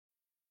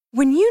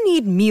When you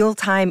need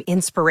mealtime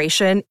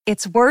inspiration,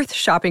 it's worth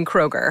shopping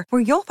Kroger,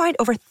 where you'll find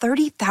over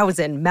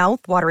 30,000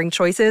 mouth-watering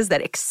choices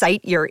that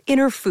excite your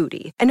inner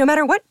foodie. And no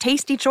matter what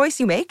tasty choice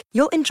you make,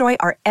 you'll enjoy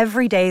our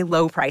everyday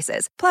low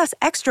prices, plus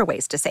extra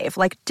ways to save,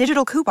 like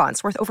digital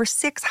coupons worth over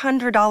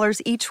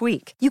 $600 each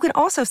week. You can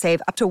also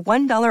save up to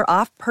 $1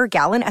 off per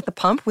gallon at the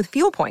pump with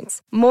fuel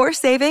points. More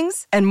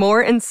savings and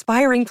more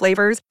inspiring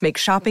flavors make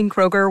shopping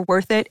Kroger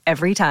worth it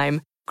every time.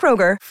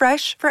 Kroger,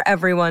 fresh for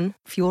everyone.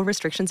 Fuel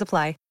restrictions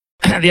apply.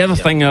 The other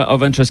thing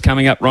of interest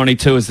coming up, Ronnie,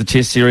 too, is the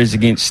Test series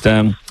against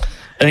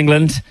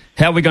England.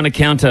 How are we going to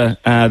counter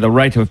the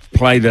rate of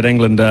play that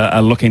England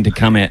are looking to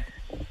come at?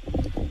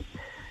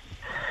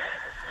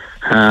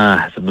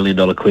 It's $1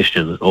 million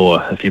question,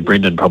 or if you're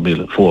Brendan, probably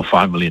 $4 or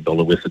 $5 million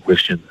worth of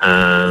question.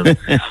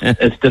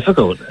 It's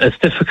difficult. It's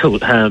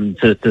difficult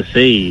to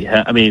see.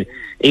 I mean,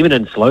 even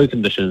in slow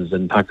conditions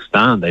in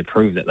Pakistan, they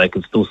proved that they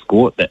could still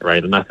score at that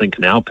rate. And I think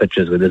in our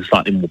pitches, where there's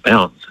slightly more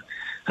bounce,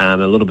 a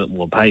little bit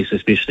more pace,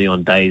 especially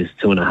on days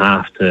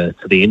 2.5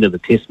 to the end of the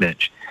Test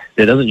match,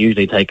 there doesn't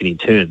usually take any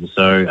turns.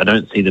 So I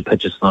don't see the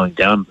pitches slowing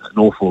down an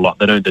awful lot.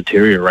 They don't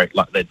deteriorate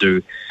like they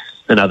do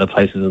in other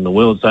places in the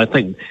world. So I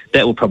think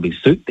that will probably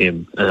suit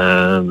them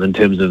in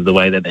terms of the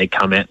way that they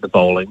come at the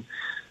bowling.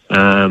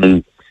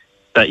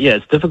 But yeah,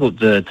 it's difficult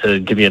to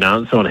give you an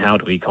answer on how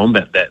do we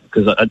combat that,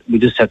 because we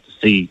just have to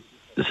see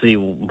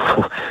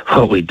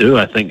what we do.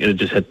 I think it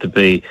just had to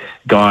be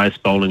guys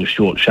bowling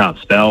short, sharp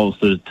spells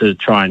to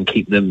try and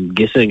keep them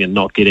guessing and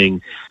not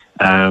getting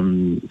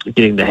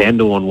the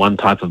handle on one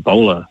type of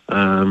bowler.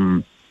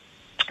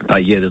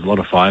 But yeah, there's a lot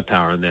of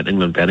firepower in that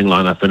England batting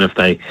lineup, and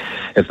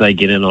if they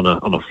get in on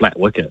a flat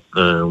wicket,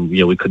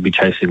 we could be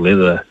chasing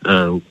leather.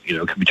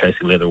 Could be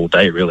chasing leather all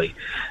day. Really,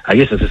 I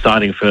guess it's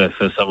exciting for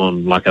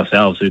someone like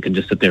ourselves who can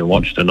just sit there and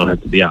watch it and not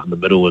have to be out in the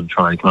middle and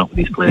try and come up with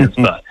these plans.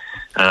 But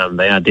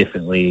they are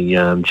definitely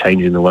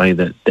changing the way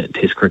that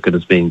Test cricket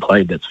is being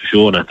played, that's for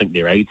sure. And I think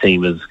their A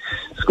team has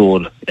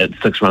scored at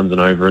 6 runs and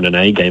over in an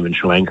A game in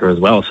Sri Lanka as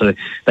well. So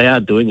they are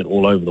doing it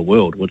all over the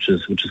world, which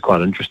is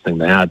quite interesting.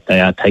 They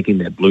are taking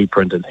that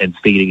blueprint and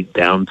feeding it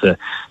down to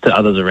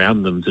others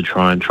around them to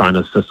try and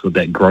assist with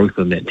that growth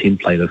and that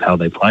template of how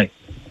they play.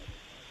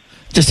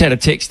 Just had a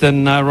text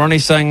in, Ronnie,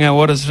 saying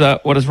what is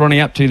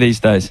Ronnie up to these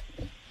days?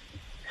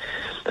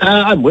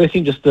 I'm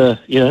working just a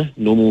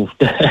normal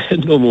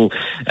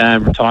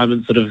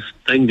retirement sort of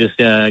thing. Just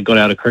got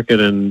out of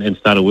cricket and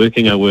started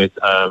working. I worked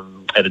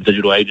at a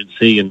digital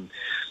agency in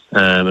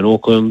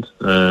Auckland,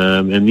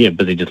 and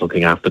busy just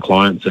looking after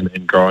clients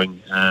and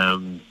growing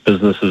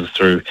businesses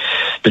through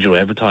digital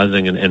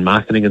advertising and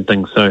marketing and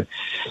things. So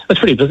it's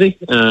pretty busy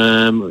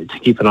to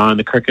keep an eye on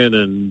the cricket,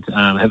 and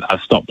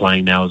I've stopped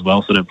playing now as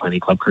well, so I don't play any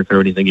club cricket or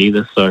anything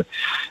either. So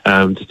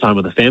just time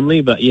with the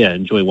family, but yeah,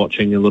 enjoy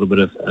watching a little bit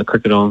of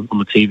cricket on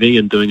the TV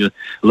and doing a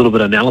little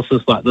bit of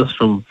analysis like this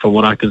from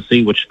what I can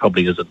see, which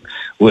probably isn't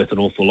worth an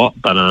awful lot,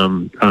 but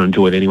I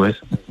enjoy it anyways.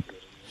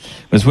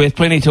 It was worth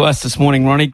plenty to us this morning, Ronnie.